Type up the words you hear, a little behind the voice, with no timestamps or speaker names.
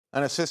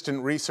An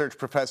assistant research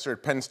professor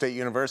at Penn State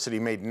University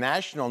made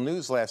national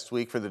news last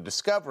week for the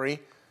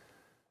discovery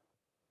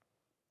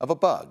of a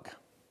bug.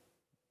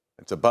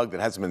 It's a bug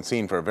that hasn't been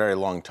seen for a very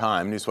long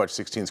time. Newswatch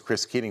 16's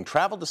Chris Keating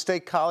traveled to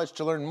State College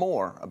to learn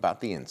more about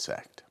the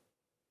insect.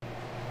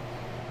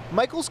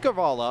 Michael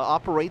Scavarla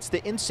operates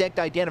the Insect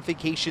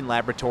Identification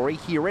Laboratory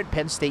here at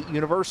Penn State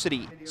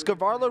University.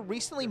 Scavarla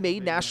recently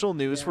made national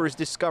news for his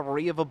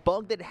discovery of a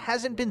bug that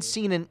hasn't been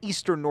seen in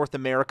eastern North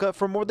America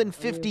for more than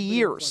 50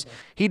 years.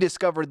 He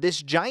discovered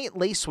this giant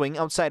lacewing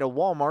outside a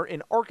Walmart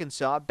in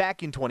Arkansas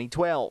back in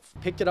 2012.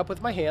 Picked it up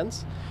with my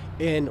hands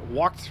and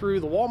walked through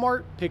the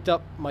Walmart, picked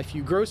up my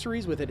few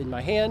groceries with it in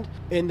my hand,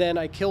 and then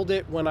I killed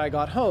it when I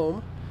got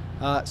home,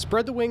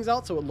 spread the wings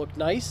out so it looked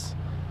nice,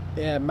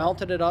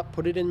 mounted it up,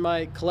 put it in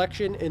my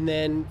collection, and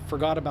then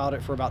forgot about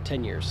it for about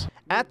 10 years.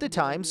 At the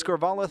time,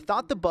 Scavarla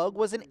thought the bug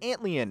was an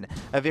antlion,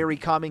 a very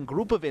common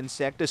group of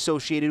insect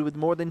associated with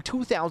more than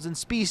 2,000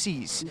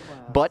 species.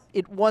 But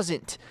it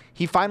wasn't.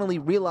 He finally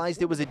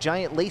realized it was a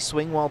giant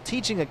lacewing while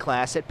teaching a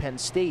class at Penn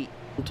State.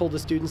 I told the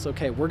students,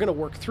 okay, we're going to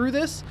work through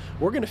this.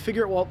 We're going to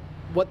figure out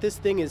what this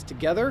thing is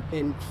together,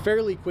 and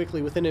fairly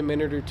quickly, within a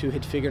minute or two,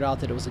 had figured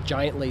out that it was a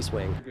giant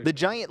lacewing. The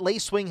giant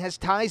lacewing has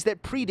ties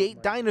that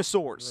predate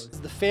dinosaurs.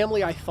 The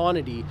family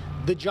Ithonidae,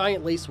 the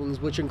giant lacewings,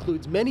 which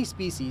includes many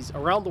species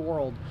around the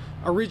world,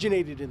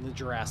 originated in the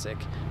Jurassic.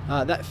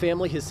 That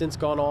family has since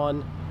gone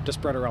on to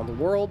spread around the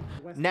world.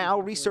 Now,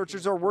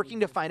 researchers are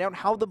working to find out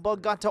how the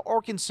bug got to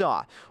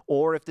Arkansas,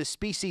 or if the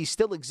species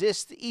still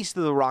exists east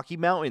of the Rocky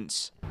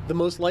Mountains. The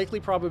most likely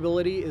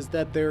probability is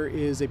that there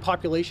is a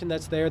population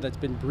that's there that's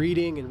been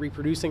breeding and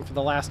reproducing for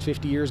the last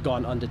 50 years,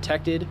 gone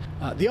undetected.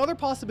 The other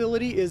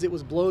possibility is it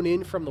was blown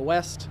in from the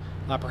west,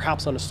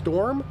 perhaps on a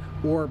storm,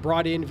 or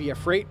brought in via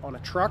freight on a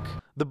truck.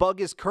 The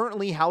bug is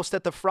currently housed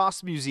at the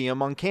Frost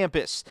Museum on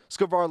campus.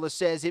 Scavarla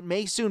says it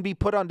may soon be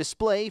put on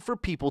display for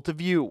people to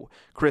view.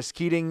 Chris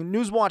Keating,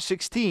 Newswatch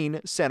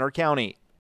 16, Center County.